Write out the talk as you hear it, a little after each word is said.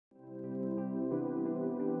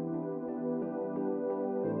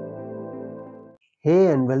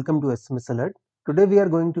Hey and welcome to SMS Alert. Today we are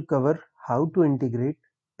going to cover how to integrate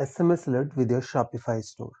SMS Alert with your Shopify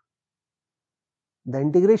store. The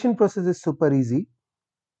integration process is super easy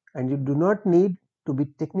and you do not need to be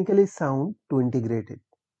technically sound to integrate it.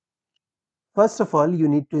 First of all, you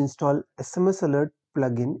need to install SMS Alert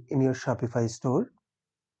plugin in your Shopify store.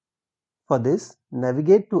 For this,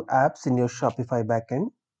 navigate to Apps in your Shopify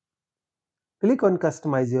backend. Click on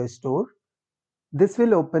Customize your store. This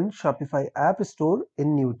will open Shopify App Store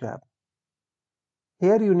in new tab.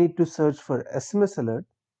 Here you need to search for SMS Alert.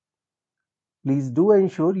 Please do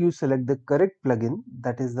ensure you select the correct plugin,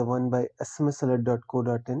 that is the one by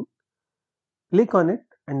𝓢𝓱𝓸𝓷𝓽𝓮𝓰𝓻𝓪𝓽𝓛. Click on it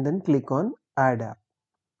and then click on Add App.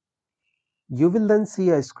 You will then see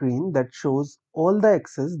a screen that shows all the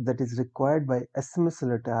access that is required by SMS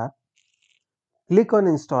Alert app. Click on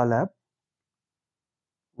Install App.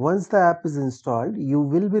 Once the app is installed, you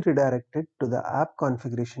will be redirected to the app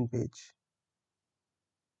configuration page.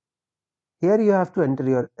 Here you have to enter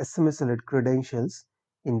your SMS Alert credentials.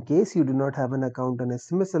 In case you do not have an account on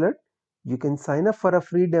SMS Alert, you can sign up for a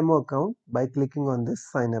free demo account by clicking on this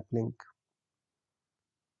sign up link.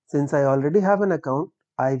 Since I already have an account,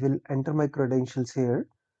 I will enter my credentials here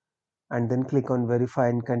and then click on verify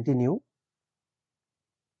and continue.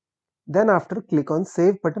 Then after, click on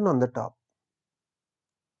save button on the top.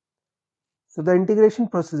 So the integration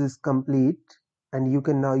process is complete and you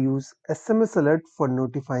can now use SMS Alert for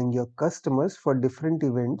notifying your customers for different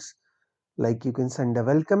events. Like you can send a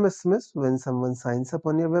welcome SMS when someone signs up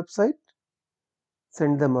on your website,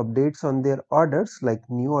 send them updates on their orders like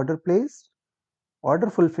new order placed, order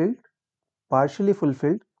fulfilled, partially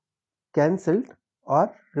fulfilled, cancelled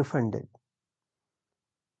or refunded.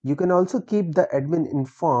 You can also keep the admin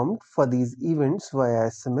informed for these events via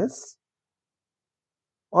SMS.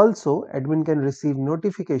 Also, admin can receive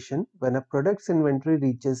notification when a product's inventory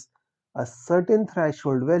reaches a certain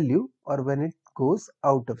threshold value or when it goes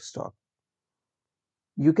out of stock.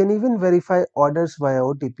 You can even verify orders via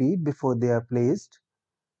OTP before they are placed,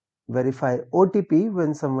 verify OTP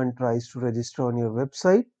when someone tries to register on your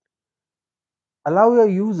website, allow your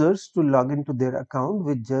users to log into their account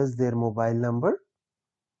with just their mobile number,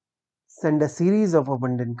 send a series of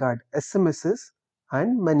abundant cart SMSs,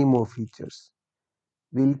 and many more features.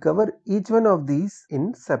 We'll cover each one of these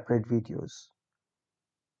in separate videos.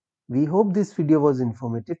 We hope this video was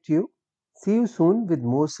informative to you. See you soon with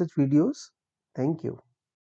more such videos. Thank you.